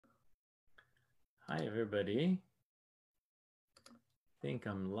Hi, everybody. Think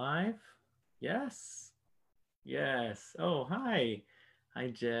I'm live? Yes. Yes. Oh, hi. Hi,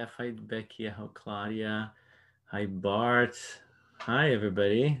 Jeff. Hi, Becky. Hi, Claudia. Hi, Bart. Hi,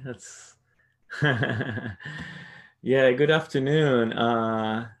 everybody. That's yeah. Good afternoon.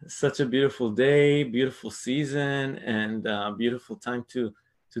 Such a beautiful day, beautiful season, and beautiful time to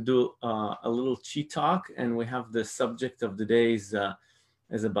do a little chi talk. And we have the subject of the day is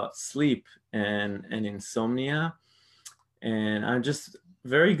about sleep and insomnia, and I'm just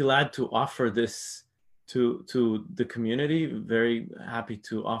very glad to offer this to the community. Very happy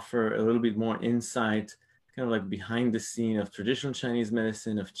to offer a little bit more insight, kind of like behind the scene of traditional Chinese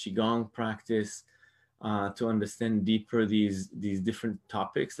medicine, of qigong practice, to understand deeper these different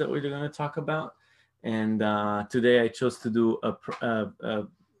topics that we're going to talk about. And today I chose to do a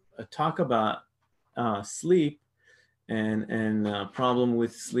talk about sleep and problem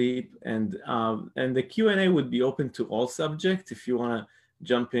with sleep, and the Q&A would be open to all subjects. If you want to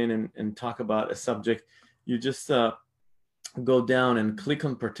jump in and talk about a subject, you just go down and click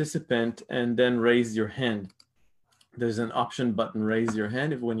on participant and then raise your hand. There's an option button, raise your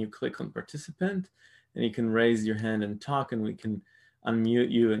hand, when you click on participant, and you can raise your hand and talk, and we can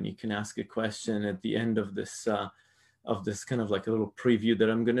unmute you and you can ask a question at the end of this kind of like a little preview that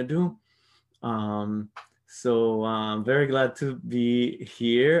I'm going to do. So I'm very glad to be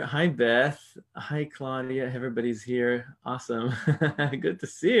here. Hi, Beth. Hi, Claudia. Everybody's here. Awesome. Good to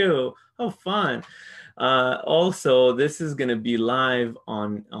see you. Oh, fun. Also, this is going to be live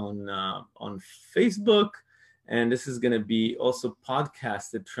on Facebook, and this is going to be also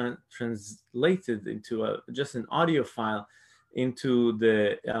podcasted, translated into just an audio file into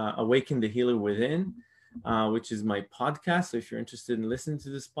the Awaken the Healer Within, which is my podcast. So if you're interested in listening to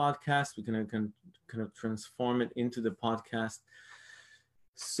this podcast, we can kind of transform it into the podcast.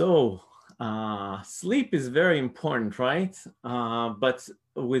 So sleep is very important, right? But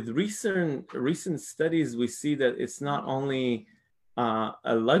with recent studies, we see that it's not only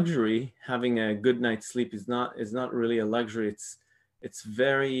a luxury. Having a good night's sleep is not really a luxury. It's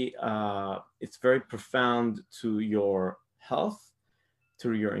very profound to your health,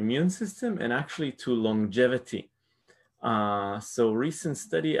 to your immune system, and actually to longevity. So recent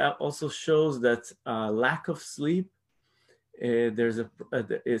study also shows that lack of sleep,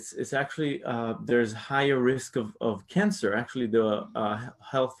 it's actually there's higher risk of cancer. Actually, the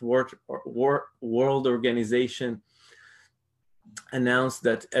Health World Organization announced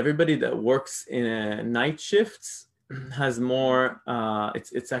that everybody that works in a night shifts has more.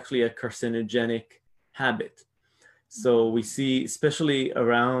 It's actually a carcinogenic habit. So we see, especially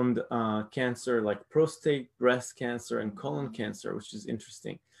around cancer like prostate, breast cancer, and colon cancer, which is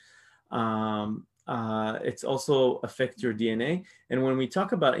interesting. It's also affect your DNA. And when we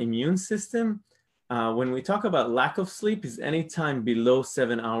talk about immune system, when we talk about lack of sleep, is anytime below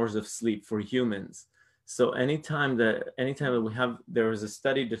 7 hours of sleep for humans. So anytime that we have, there is a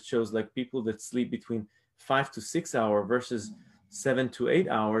study that shows like people that sleep between 5 to 6 hours versus 7 to 8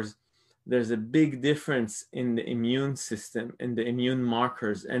 hours, there's a big difference in the immune system and the immune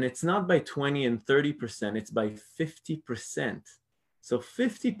markers. And it's not by 20 and 30%, it's by 50%. So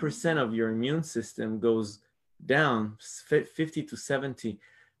 50% of your immune system goes down, 50 to 70,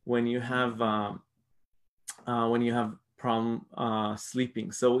 when you have problem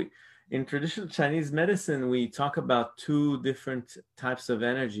sleeping. So in traditional Chinese medicine, we talk about two different types of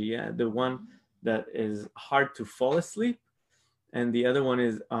energy. Yeah, the one that is hard to fall asleep, and the other one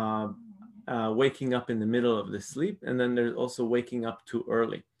is waking up in the middle of the sleep, and then there's also waking up too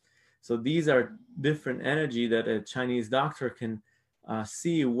early. So these are different energy that a Chinese doctor can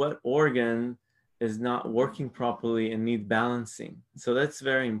see what organ is not working properly and need balancing. So that's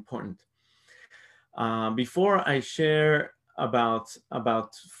very important. Before I share about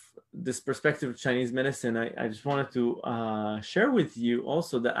this perspective of Chinese medicine, I just wanted to share with you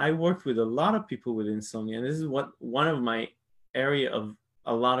also that I worked with a lot of people with insomnia, and this is one of my area of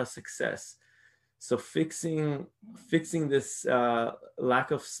a lot of success. So fixing this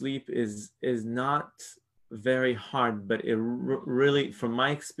lack of sleep is not very hard, but it really, from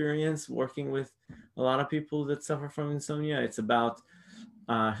my experience working with a lot of people that suffer from insomnia, it's about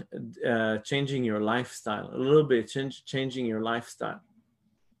changing your lifestyle a little bit, changing your lifestyle.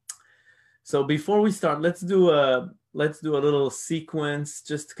 So before we start, let's do a little sequence,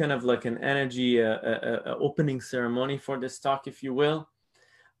 just kind of like an energy, opening ceremony for this talk, if you will.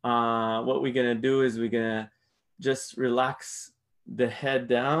 What we're gonna do is we're gonna just relax the head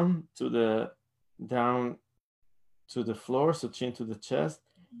down to the floor, so chin to the chest,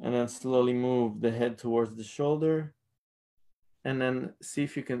 and then slowly move the head towards the shoulder, and then see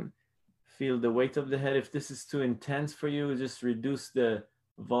if you can feel the weight of the head. If this is too intense for you, just reduce the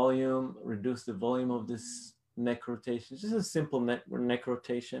volume of this neck rotation. Just a simple neck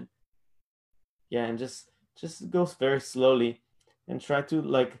rotation. Yeah, and just go very slowly and try to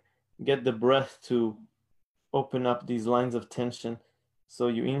like get the breath to open up these lines of tension. So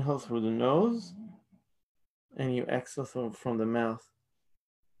you inhale through the nose and you exhale from the mouth.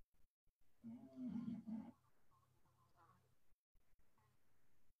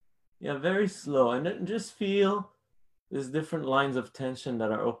 Yeah, very slow. And then just feel there's different lines of tension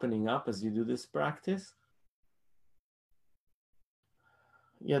that are opening up as you do this practice.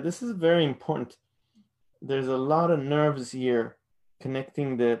 Yeah, this is very important. There's a lot of nerves here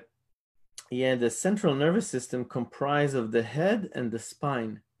connecting the central nervous system comprised of the head and the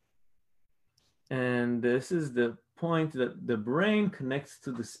spine. And this is the point that the brain connects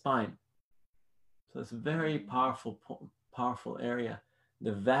to the spine. So it's a very powerful area.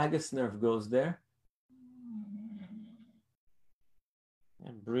 The vagus nerve goes there.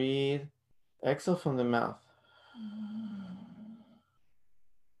 And breathe. Exhale from the mouth.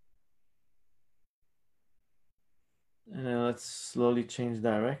 And then let's slowly change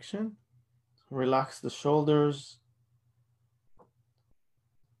direction. Relax the shoulders.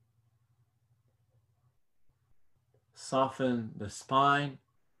 Soften the spine.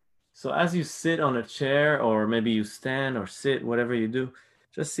 So as you sit on a chair, or maybe you stand or sit, whatever you do,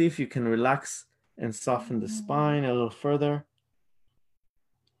 just see if you can relax and soften the spine a little further.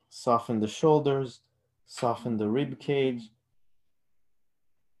 Soften the shoulders, soften the rib cage.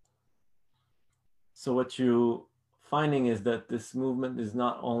 So what you're finding is that this movement is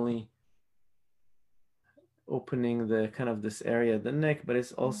not only opening the kind of this area of the neck, but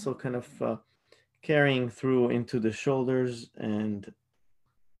it's also kind of carrying through into the shoulders and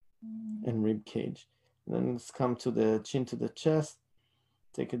rib cage. And then let's come to the chin to the chest.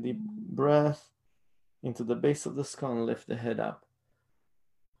 Take a deep breath into the base of the skull and lift the head up.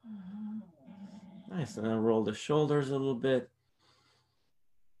 Nice, and then roll the shoulders a little bit.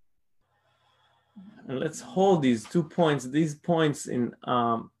 And let's hold these 2 points. These points in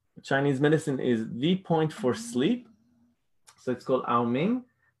Chinese medicine is the point for sleep. So it's called Ao Ming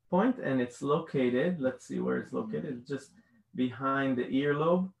point, and it's located, let's see where it's located. It's just behind the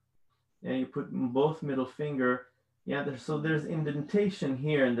earlobe. And you put both middle finger. Yeah, so there's indentation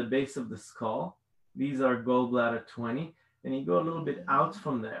here in the base of the skull. These are gallbladder 20. And you go a little bit out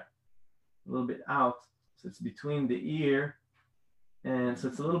from there. A little bit out. So it's between the ear. And so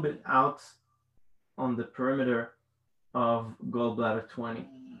it's a little bit out on the perimeter of gallbladder 20.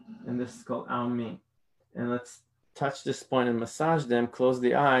 And this is called Ao Ming. And let's touch this point and massage them. Close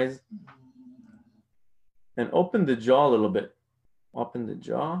the eyes. And open the jaw a little bit. Open the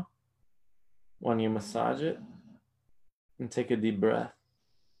jaw when you massage it. And take a deep breath.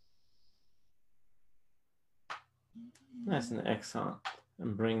 Nice, and exhale.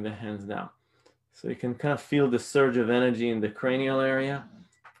 And bring the hands down. So you can kind of feel the surge of energy in the cranial area.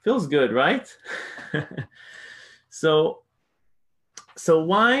 Feels good, right? So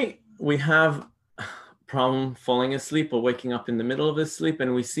why we have problem falling asleep or waking up in the middle of the sleep,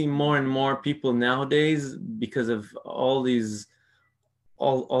 and we see more and more people nowadays because of all these,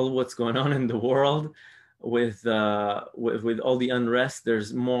 all what's going on in the world with all the unrest.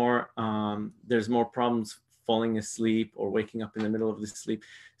 There's more problems falling asleep or waking up in the middle of the sleep.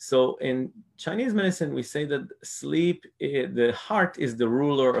 So in Chinese medicine, we say that sleep, the heart is the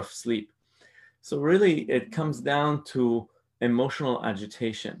ruler of sleep. So really it comes down to emotional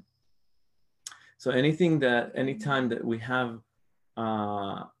agitation. So anytime that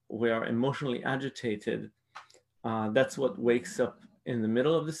we are emotionally agitated, that's what wakes up in the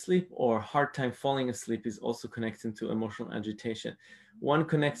middle of the sleep, or hard time falling asleep is also connected to emotional agitation. One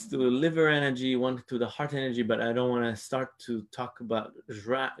connects to the liver energy, one to the heart energy, but I don't want to start to talk about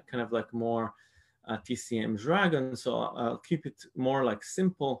kind of like more TCM dragon. So I'll keep it more like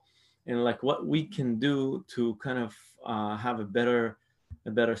simple and like what we can do to kind of have a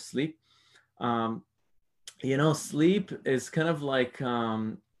better sleep. Sleep is kind of like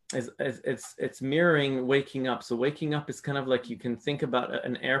it's mirroring waking up. So waking up is kind of like, you can think about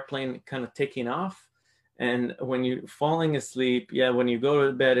an airplane kind of taking off, and when you're falling asleep, when you go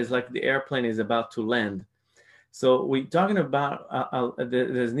to bed, it's like the airplane is about to land. So we're talking about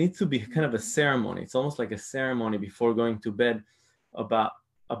there needs to be kind of a ceremony. It's almost like a ceremony before going to bed about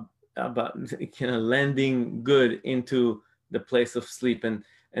kind of landing good into the place of sleep.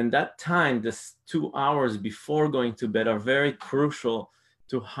 And that time, this 2 hours before going to bed, are very crucial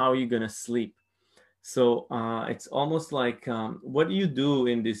to how you're going to sleep. So it's almost like, what do you do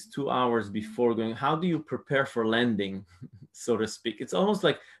in these 2 hours before going? How do you prepare for landing? so to speak. It's almost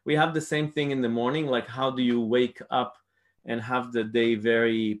like we have the same thing in the morning, like how do you wake up and have the day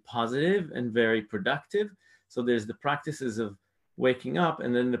very positive and very productive. So there's the practices of waking up,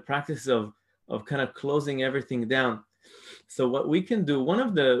 and then the practice of kind of closing everything down. So what we can do, one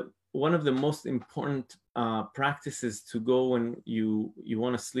of the most important practices to go when you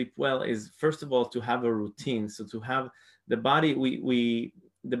want to sleep well is, first of all, to have a routine. So to have the body,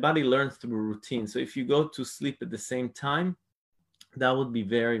 the body learns through routine. So if you go to sleep at the same time, that would be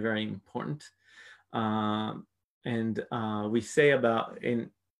very, very important. And we say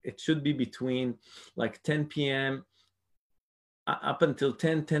it should be between like 10 p.m. Up until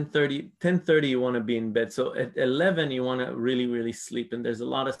 10:30 you want to be in bed. So at 11 you want to really, really sleep. And there's a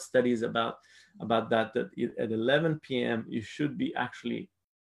lot of studies about that at 11 p.m. you should be actually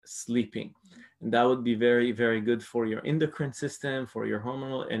sleeping. And that would be very, very good for your endocrine system, for your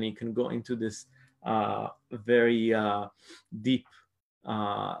hormonal, and you can go into this very deep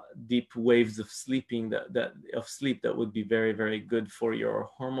waves of sleeping that would be very, very good for your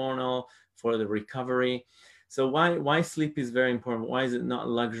hormonal, for the recovery. So why sleep is very important? Why is it not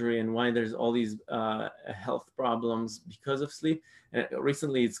luxury? And why there's all these health problems because of sleep? And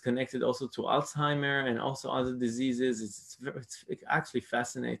recently, it's connected also to Alzheimer and also other diseases. It's actually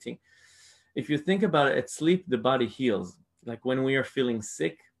fascinating. If you think about it, at sleep, the body heals. Like when we are feeling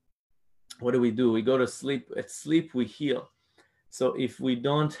sick, what do? We go to sleep. At sleep, we heal. So if we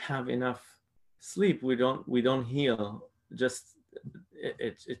don't have enough sleep, we don't heal.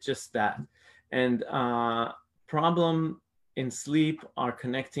 It's just that. And problem in sleep are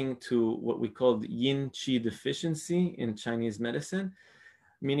connecting to what we call the yin-qi deficiency in Chinese medicine,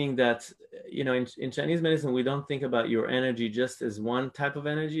 meaning that, in Chinese medicine, we don't think about your energy just as one type of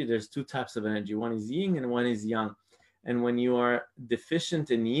energy. There's two types of energy. One is yin and one is yang. And when you are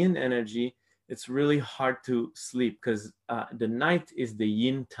deficient in yin energy, it's really hard to sleep because the night is the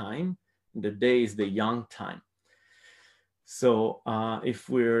yin time, and the day is the yang time. So if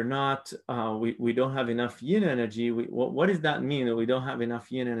we're not, we don't have enough yin energy, what does that mean that we don't have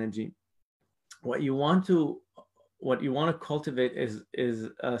enough yin energy? What you want to cultivate is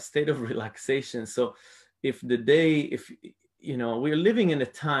a state of relaxation. So if we're living in a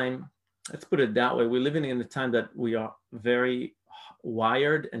time, let's put it that way, we're living in a time that we are very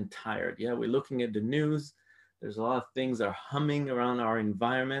wired and tired. Yeah, we're looking at the news. There's a lot of things that are humming around our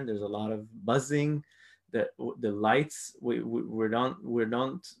environment. There's a lot of buzzing. The lights, the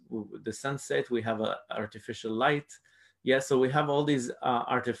sunset, we have an artificial light. Yeah, so we have all these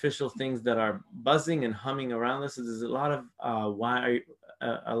artificial things that are buzzing and humming around us. So there's a lot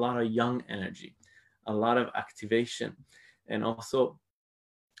of young energy, a lot of activation, and also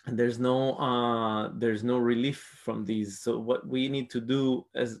there's no relief from these. So what we need to do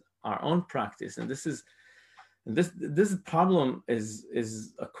as our own practice, and this problem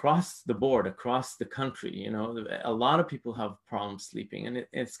is across the board, across the country. A lot of people have problems sleeping, and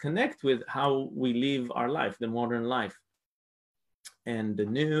it's connect with how we live our life, the modern life, and the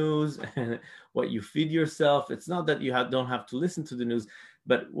news, and what you feed yourself. It's not that you don't have to listen to the news,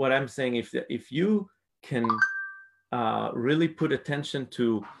 but what I'm saying, if you can really put attention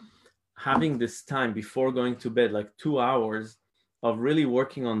to having this time before going to bed, like 2 hours of really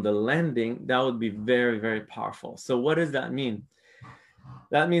working on the landing, that would be very, very powerful. So what does that mean?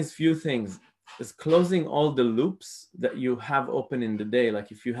 That means few things. Is closing all the loops that you have open in the day.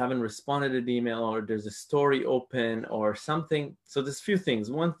 Like if you haven't responded to the email, or there's a story open or something. So there's few things.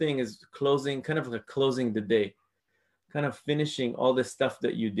 One thing is closing the day, kind of finishing all the stuff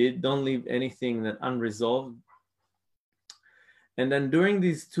that you did. Don't leave anything that unresolved. And then during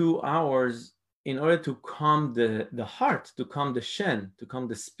these 2 hours, in order to calm the heart, to calm the shen, to calm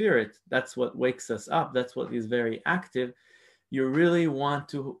the spirit, that's what wakes us up, that's what is very active. You really want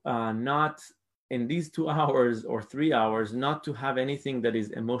to not, in these 2 hours or 3 hours, not to have anything that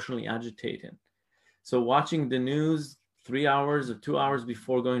is emotionally agitating. So watching the news 3 hours or 2 hours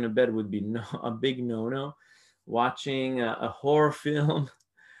before going to bed would be a big no-no. Watching a horror film,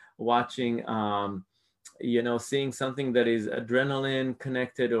 watching seeing something that is adrenaline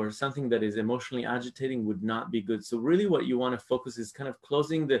connected or something that is emotionally agitating would not be good. So really what you want to focus is kind of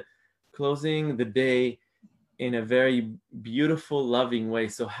closing the day in a very beautiful, loving way.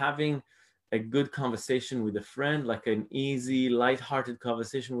 So having a good conversation with a friend, like an easy, lighthearted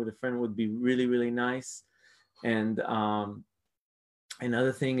conversation with a friend would be really, really nice. And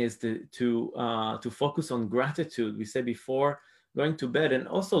another thing is to focus on gratitude. We said before going to bed, and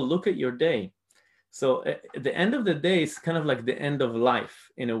also look at your day. So at the end of the day is kind of like the end of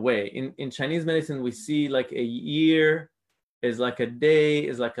life in a way. In Chinese medicine, we see like a year is like a day,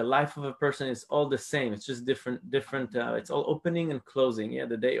 is like a life of a person. It's all the same. It's just different. It's all opening and closing. Yeah,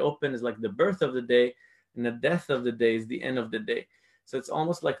 the day open is like the birth of the day, and the death of the day is the end of the day. So it's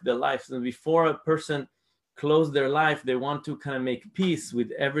almost like the life. So before a person close their life, they want to kind of make peace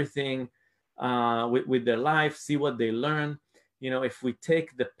with everything, with their life, see what they learn. You know, if we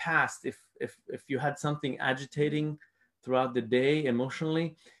take the past, if you had something agitating throughout the day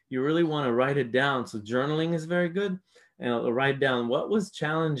emotionally, you really want to write it down. So journaling is very good. And I'll write down what was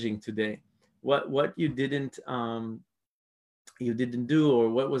challenging today, what you didn't do, or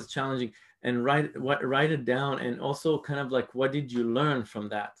what was challenging, and write it down. And also kind of like, what did you learn from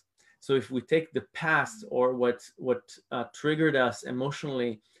that? So if we take the past, or what triggered us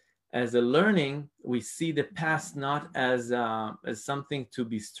emotionally as a learning, we see the past not as something to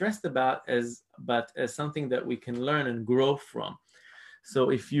be stressed about, but as something that we can learn and grow from. So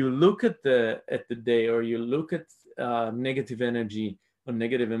if you look at the day, or you look at negative energy or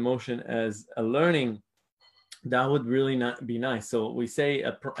negative emotion as a learning, that would really not be nice. So we say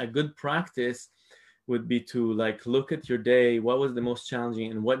a good practice would be to like look at your day. What was the most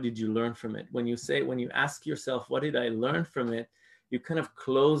challenging, and what did you learn from it? When you ask yourself, what did I learn from it? You kind of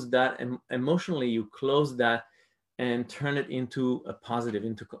close that, and emotionally you close that and turn it into a positive,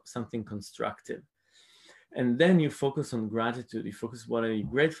 into something constructive. And then you focus on gratitude. You focus, what are you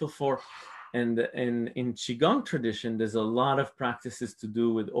grateful for? And in Qigong tradition, there's a lot of practices to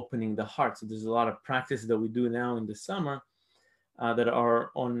do with opening the heart. So there's a lot of practices that we do now in the summer that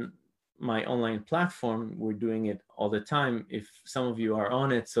are on my online platform. We're doing it all the time. If some of you are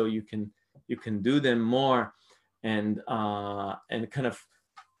on it, so you can do them more, and kind of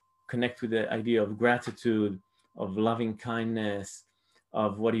connect with the idea of gratitude, of loving kindness,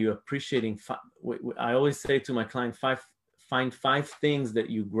 of what are you appreciating. I always say to my client, find 5 things that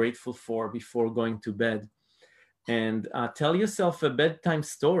you're grateful for before going to bed, and tell yourself a bedtime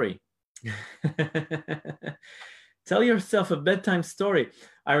story. Tell yourself a bedtime story.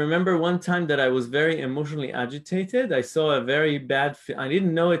 I remember one time that I was very emotionally agitated. I saw a very bad I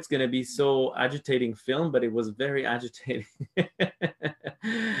didn't know it's going to be so agitating film, but it was very agitating.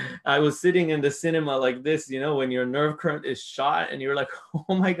 I was sitting in the cinema like this, you know, when your nerve current is shot and you're like,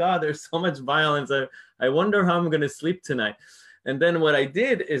 oh my God, there's so much violence. I wonder how I'm going to sleep tonight. And then what I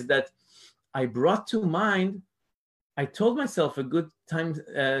did is that I brought to mind, I told myself a good time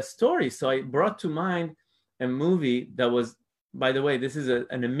story. So I brought to mind a movie that was, by the way, this is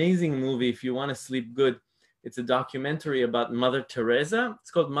an amazing movie if you want to sleep good. It's a documentary about Mother Teresa.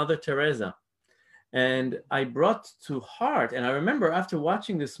 It's called Mother Teresa. And I brought to heart, and I remember after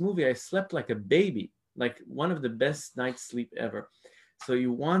watching this movie, I slept like a baby, like one of the best night's sleep ever. So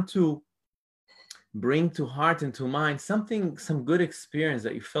you want to bring to heart and to mind some good experience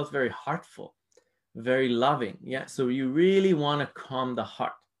that you felt very heartful, very loving. Yeah. So you really want to calm the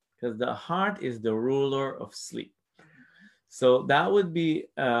heart, because the heart is the ruler of sleep. So that would be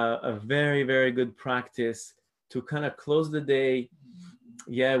a very, very good practice to kind of close the day,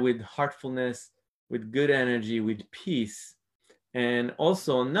 with heartfulness, with good energy, with peace, and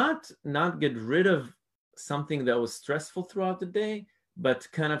also not get rid of something that was stressful throughout the day, but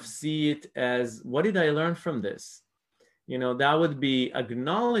kind of see it as, what did I learn from this? You know, that would be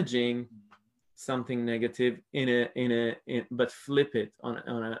acknowledging something negative but flip it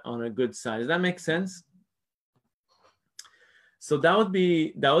on a good side. Does that make sense? So that would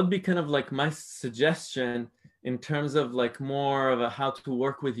be kind of like my suggestion in terms of like more of how to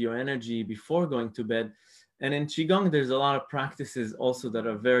work with your energy before going to bed. And in Qigong, there's a lot of practices also that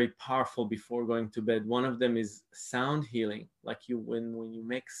are very powerful before going to bed. One of them is sound healing, like when you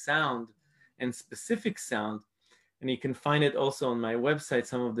make sound, and specific sound. And you can find it also on my website,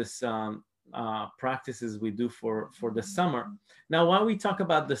 some of this practices we do for the summer. Now, why we talk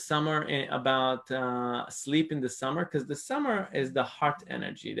about the summer, about sleep in the summer, because the summer is the heart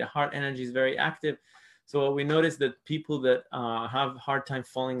energy. The heart energy is very active. So we notice that people that have hard time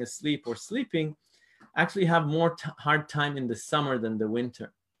falling asleep or sleeping actually have more hard time in the summer than the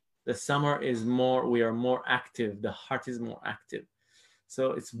winter. The summer is we are more active. The heart is more active.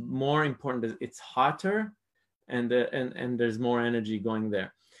 So it's more important that it's hotter, and there's more energy going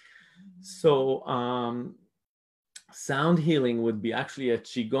there. So sound healing would be actually a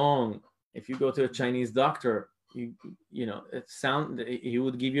Qigong. If you go to a Chinese doctor, you know, he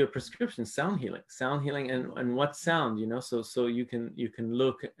would give you a prescription, sound healing, and what sound, you know, so you can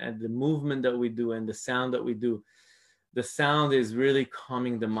look at the movement that we do and the sound that we do. The sound is really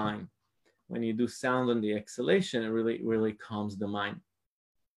calming the mind. When you do sound on the exhalation, it really calms the mind.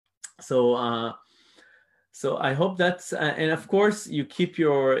 So So I hope that's, and of course you keep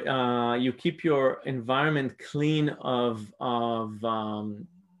your environment clean of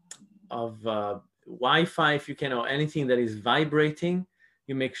Wi-Fi if you can, or anything that is vibrating.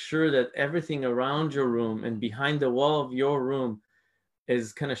 You make sure that everything around your room and behind the wall of your room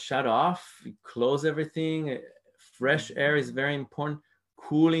is kind of shut off. You close everything. Fresh air is very important.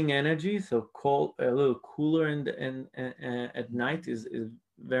 Cooling energy, so cold, a little cooler at night is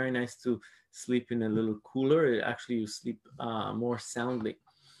very nice to sleep in a little cooler. Actually, you sleep more soundly.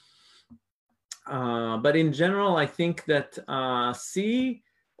 But in general, I think that see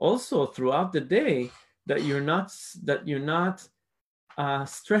also throughout the day that you're not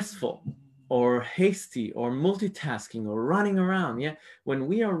stressful or hasty or multitasking or running around. Yeah, when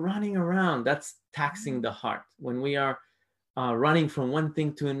we are running around, that's taxing the heart. When we are running from one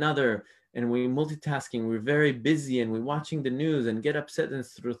thing to another and we're multitasking, we're very busy and we're watching the news and get upset, and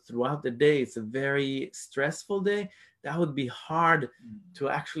throughout the day it's a very stressful day. That would be hard to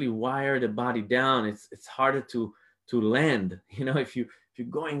actually wire the body down. It's harder to land. You know, if you're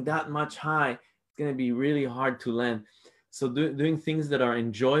going that much high, it's going to be really hard to land. So doing things that are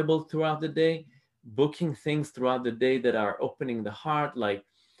enjoyable throughout the day, booking things throughout the day that are opening the heart, like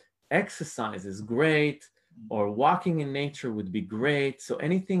exercise is great, or walking in nature would be great. So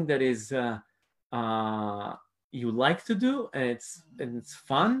anything that is you like to do and it's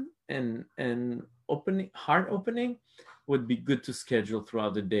fun and heart opening would be good to schedule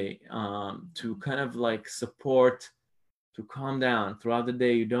throughout the day, to kind of like support, to calm down throughout the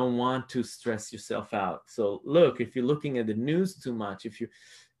day. You don't want to stress yourself out. So look, if you're looking at the news too much, if you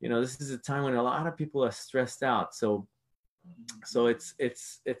know, this is a time when a lot of people are stressed out. So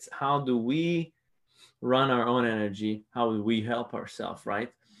it's how do we run our own energy? How do we help ourselves,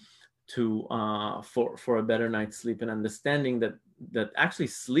 right? To for a better night's sleep, and understanding that actually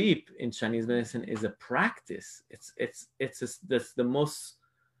sleep in Chinese medicine is a practice. That's the most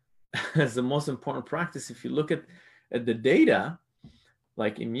that's the most important practice. If you look at the data,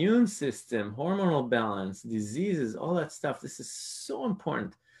 like immune system, hormonal balance, diseases, all that stuff, this is so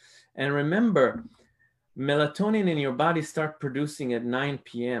important. And remember, melatonin in your body start producing at 9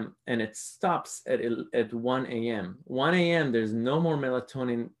 p.m. and it stops at 1 a.m. 1 a.m. there's no more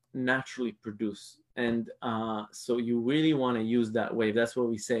melatonin naturally produced. And so you really want to use that wave. That's what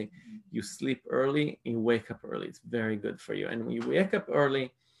we say. You sleep early, you wake up early. It's very good for you. And when you wake up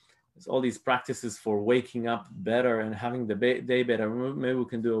early, there's all these practices for waking up better and having the day better. Maybe we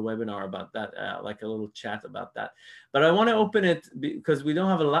can do a webinar about that, like a little chat about that. But I want to open it because we don't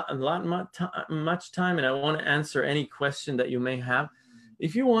have much time, and I want to answer any question that you may have.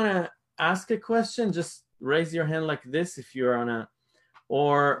 If you want to ask a question, just raise your hand like this if you're on a,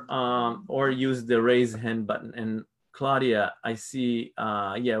 or use the raise hand button. And Claudia, I see,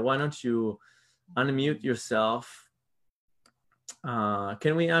 yeah, why don't you unmute yourself?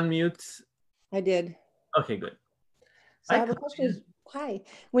 Can we unmute? I did. Okay, good. So I have a question. Hi.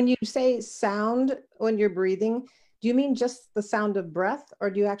 When you say sound when you're breathing, do you mean just the sound of breath,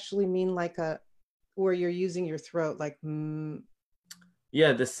 or do you actually mean like where you're using your throat, like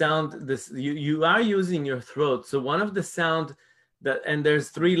Yeah, the sound, you are using your throat. So one of the sound that, and there's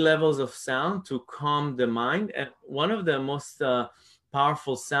 3 levels of sound to calm the mind. And one of the most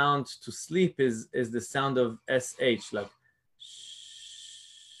powerful sounds to sleep is the sound of SH, like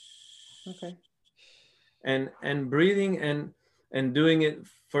okay. And breathing and doing it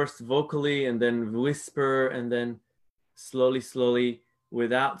first vocally and then whisper and then slowly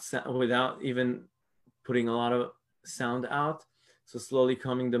without even putting a lot of sound out. So slowly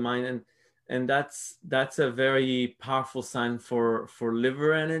calming the mind, and that's a very powerful sign for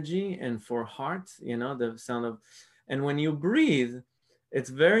liver energy and for heart, you know, the sound of. And when you breathe, it's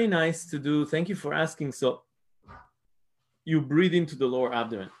very nice to do. Thank you for asking. So you breathe into the lower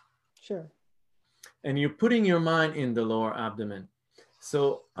abdomen. Sure. And you're putting your mind in the lower abdomen.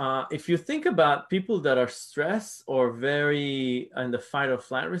 So if you think about people that are stressed or very in the fight or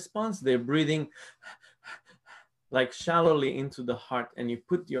flight response, they're breathing like shallowly into the heart, and you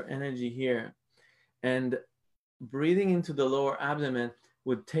put your energy here. And breathing into the lower abdomen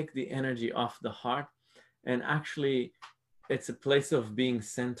would take the energy off the heart. And actually, it's a place of being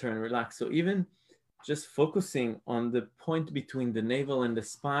centered and relaxed. So even just focusing on the point between the navel and the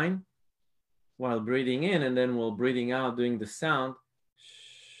spine, while breathing in, and then while breathing out, doing the sound,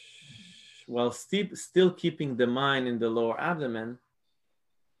 while still keeping the mind in the lower abdomen,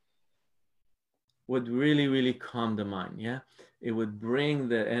 would really, really calm the mind. Yeah, it would bring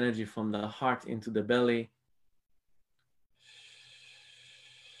the energy from the heart into the belly.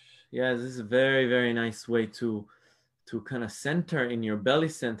 Yeah, this is a very, very nice way to to kind of center in your belly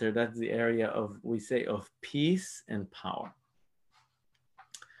center. That's the area of, we say, of peace and power.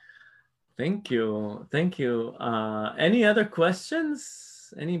 Thank you. Thank you. Any other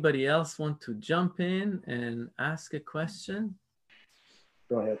questions? Anybody else want to jump in and ask a question?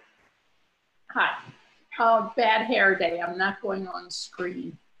 Go ahead. Hi. Bad hair day. I'm not going on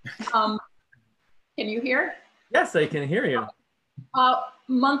screen. Can you hear? Yes, I can hear you.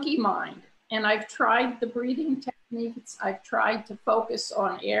 Monkey mind. And I've tried the breathing techniques. I've tried to focus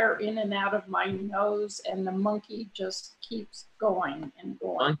on air in and out of my nose, and the monkey just keeps going and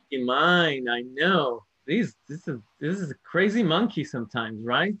going. Monkey mind, I know. This is a crazy monkey sometimes,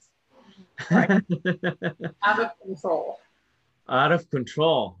 right? Right. Out of control. Out of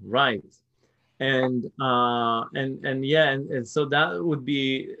control, right. And yeah, and so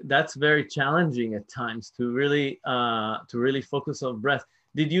that's very challenging at times to really focus on breath.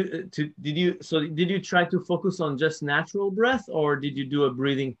 Did you try to focus on just natural breath, or did you do a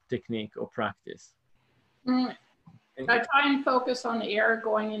breathing technique or practice? I try and focus on the air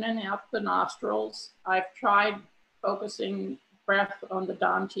going in and out the nostrils. I've tried focusing breath on the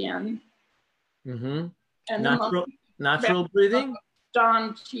Dantian. Mm-hmm. And natural breathing?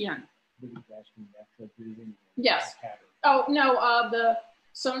 Dantian. Yes. Oh, no,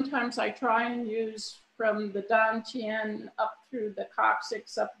 sometimes I try and use from the Dantian up through the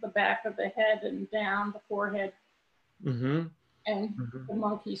coccyx, up the back of the head and down the forehead. Mm-hmm. And the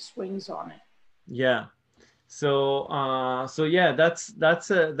monkey swings on it. Yeah. So yeah, that's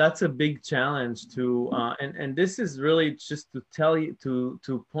a big challenge to and this is really just to tell you,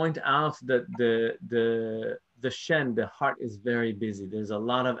 to point out that the Shen, the heart, is very busy. There's a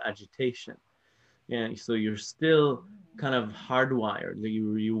lot of agitation. Yeah, so you're still kind of hardwired,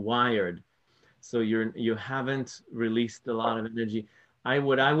 you wired. So you haven't released a lot of energy.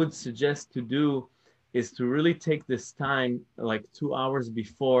 What I would suggest to do is to really take this time, like 2 hours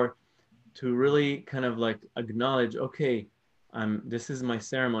before, to really kind of like acknowledge, okay, this is my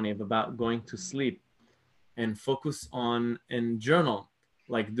ceremony of about going to sleep, and focus on and journal.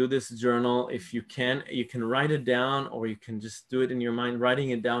 Like, do this journal. If you can write it down, or you can just do it in your mind.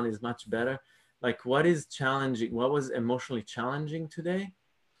 Writing it down is much better. Like, what is challenging? What was emotionally challenging today?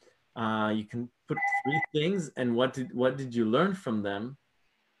 You can put 3 things, and what did you learn from them?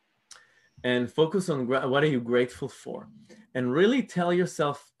 And focus on what are you grateful for, and really tell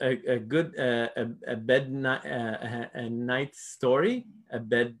yourself a good night story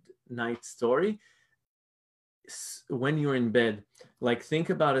when you're in bed. Like, think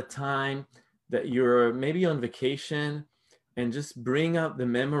about a time that you're maybe on vacation, and just bring up the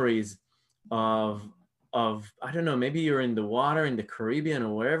memories of I don't know, maybe you're in the water in the Caribbean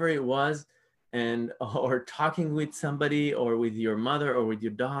or wherever it was, and or talking with somebody, or with your mother or with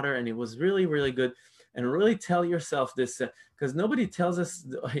your daughter, and it was really, really good. And really tell yourself this, because nobody tells us,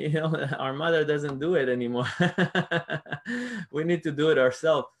 our mother doesn't do it anymore. We need to do it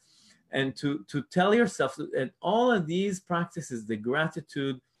ourselves. And to tell yourself, and all of these practices, the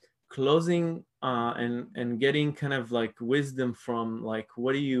gratitude, closing, and getting kind of like wisdom from, like,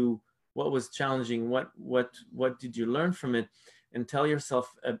 what was challenging, what did you learn from it, and tell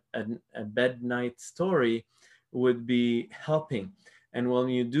yourself a bed night story would be helping. And when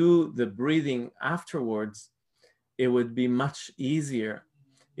you do the breathing afterwards, it would be much easier.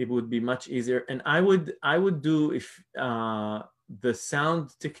 It would be much easier. And I would do the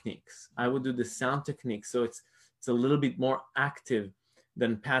sound techniques. I would do the sound techniques. So it's a little bit more active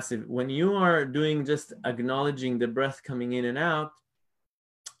than passive. When you are doing just acknowledging the breath coming in and out,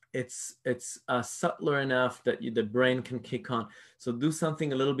 it's subtler enough that the brain can kick on. So do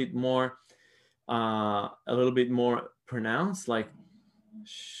something a little bit more pronounced, like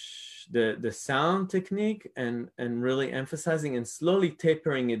the sound technique, and really emphasizing and slowly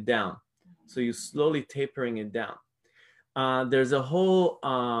tapering it down. So you slowly tapering it down. There's a whole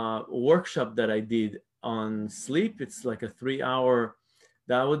workshop that I did on sleep. It's like a 3-hour.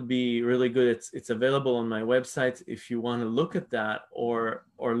 That would be really good. It's available on my website if you want to look at that, or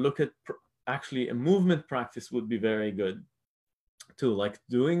look at actually a movement practice would be very good too. Like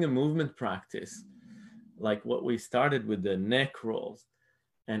doing a movement practice, like what we started with, the neck rolls,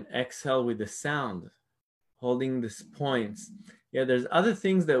 and exhale with the sound, holding these points. Yeah, there's other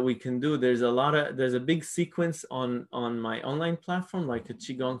things that we can do. There's a big sequence on my online platform, like a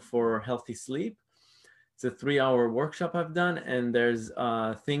Qigong for healthy sleep. It's a 3-hour workshop I've done, and there's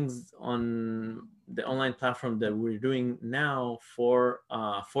things on the online platform that we're doing now for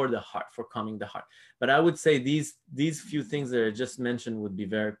the heart, for calming the heart. But I would say these few things that I just mentioned would be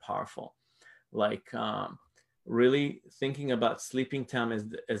very powerful, like really thinking about sleeping time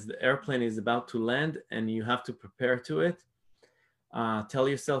as the airplane is about to land and you have to prepare to it. Tell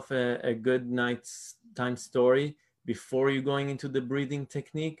yourself a good night's time story before you're going into the breathing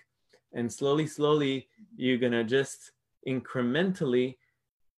technique, and slowly you're gonna just incrementally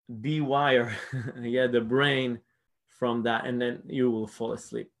dewire yeah, the brain from that, and then you will fall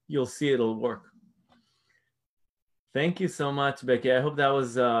asleep. You'll see it'll work. Thank you so much, Becky. I hope that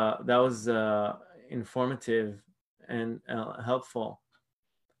was informative and helpful.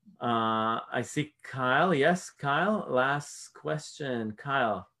 I see Kyle. Yes, Kyle, last question.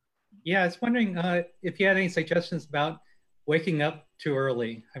 Kyle. Yeah, I was wondering if you had any suggestions about waking up too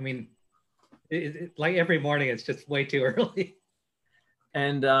early. I mean, like every morning, it's just way too early.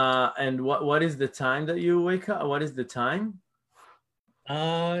 And what is the time that you wake up? What is the time?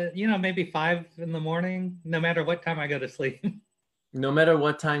 You know, maybe 5 in the morning, no matter what time I go to sleep. No matter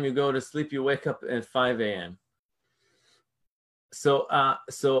what time you go to sleep, you wake up at 5 a.m. So at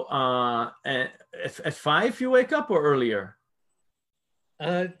 5 you wake up or earlier?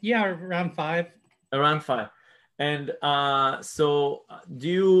 Yeah, around 5. Around 5. And so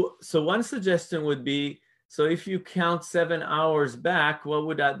one suggestion would be, so if you count 7 hours back, what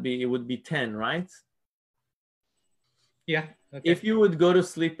would that be? It would be 10, right? Yeah. Okay. If you would go to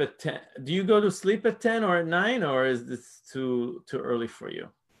sleep at 10, do you go to sleep at 10 or at 9, or is this too early for you?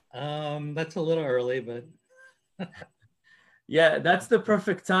 That's a little early, but yeah, that's the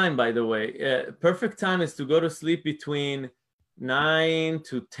perfect time, by the way. Perfect time is to go to sleep between 9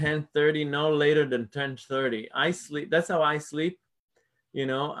 to 10:30, no later than 10:30. I sleep. That's how I sleep. You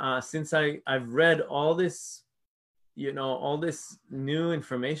know, since I've read all this, you know, all this new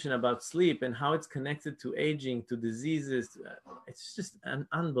information about sleep and how it's connected to aging, to diseases. It's just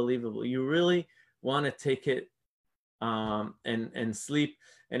unbelievable. You really want to take it and sleep.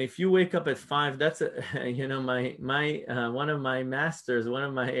 And if you wake up at 5, that's you know, my one of my masters, one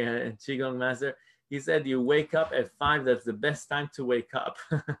of my Qigong master, he said, you wake up at 5. That's the best time to wake up.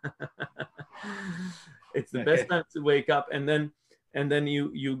 It's the best time to wake up, and then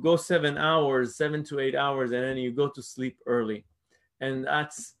you go 7 to 8 hours, and then you go to sleep early, and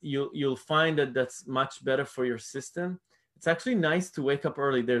that's you'll find that that's much better for your system. It's actually nice to wake up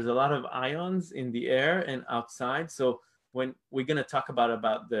early. There's a lot of ions in the air and outside. So when we're going to talk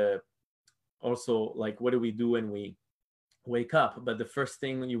about the also, like, what do we do when we wake up? But the first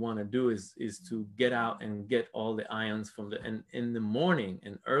thing you want to do is to get out and get all the ions from and in the morning,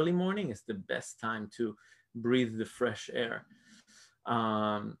 and early morning is the best time to breathe the fresh air.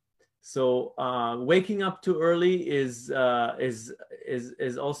 So waking up too early is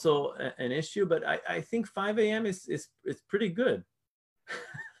also an issue, but I think 5 a.m. is pretty good.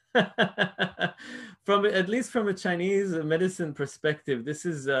 From at least from a Chinese medicine perspective, this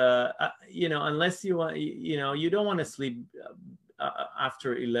is you know, unless you want, you know, you don't want to sleep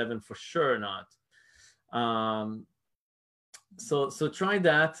after 11, for sure not. So try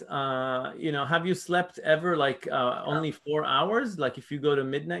that. You know, have you slept ever like only 4 hours? Like if you go to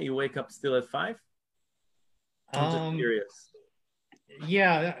midnight, you wake up still at 5? I'm just curious.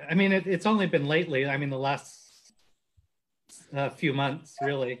 Yeah, I mean, it's only been lately. I mean, the last few months,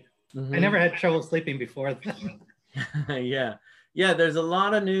 really. I never had trouble sleeping before then. yeah, there's a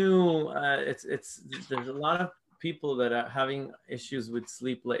lot of new there's a lot of people that are having issues with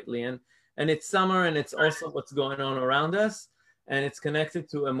sleep lately, and it's summer, and it's also what's going on around us, and it's connected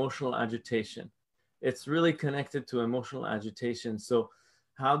to emotional agitation. It's really connected to emotional agitation. So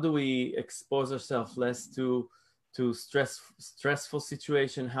how do we expose ourselves less to stressful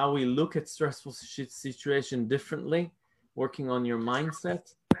situation? How we look at stressful situation differently, working on your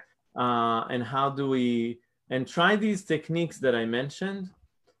mindset, and how do we, and try these techniques that I mentioned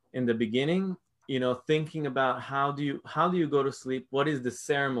in the beginning. You know, thinking about how do you go to sleep? What is the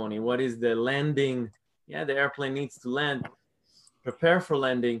ceremony? What is the landing? Yeah, the airplane needs to land. Prepare for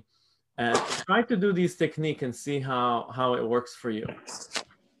landing. Try to do these techniques and see how it works for you.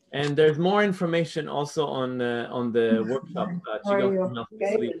 And there's more information also on the workshop. Qigong for Healthy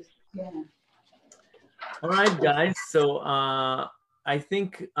Sleep. Yeah. All right, guys. So I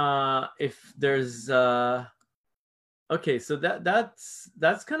think if there's okay, so that's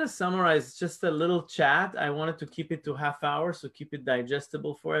kind of summarized, just a little chat. I wanted to keep it to half hour, so keep it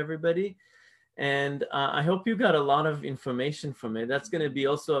digestible for everybody. And I hope you got a lot of information from it. That's going to be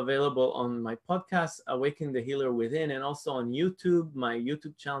also available on my podcast, Awaken the Healer Within, and also on YouTube, my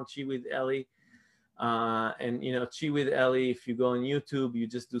YouTube channel, Chi with Ellie. And you know, Chi with Ellie, if you go on YouTube, you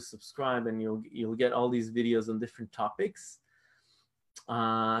just do subscribe, and you'll get all these videos on different topics.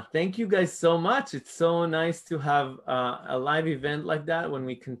 Thank you guys so much. It's so nice to have a live event like that when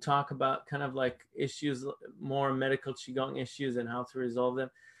we can talk about kind of like issues, more medical Qigong issues and how to resolve them.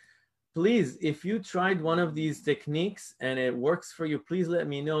 Please, if you tried one of these techniques and it works for you, please let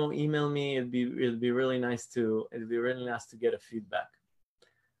me know, email me. It'd be really nice to get a feedback.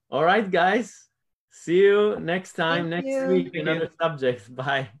 All right, guys. See you next time, next week, another subject.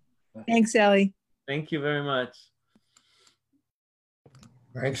 Bye. Thanks, Ellie. Thank you very much.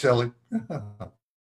 Thanks, Ellie.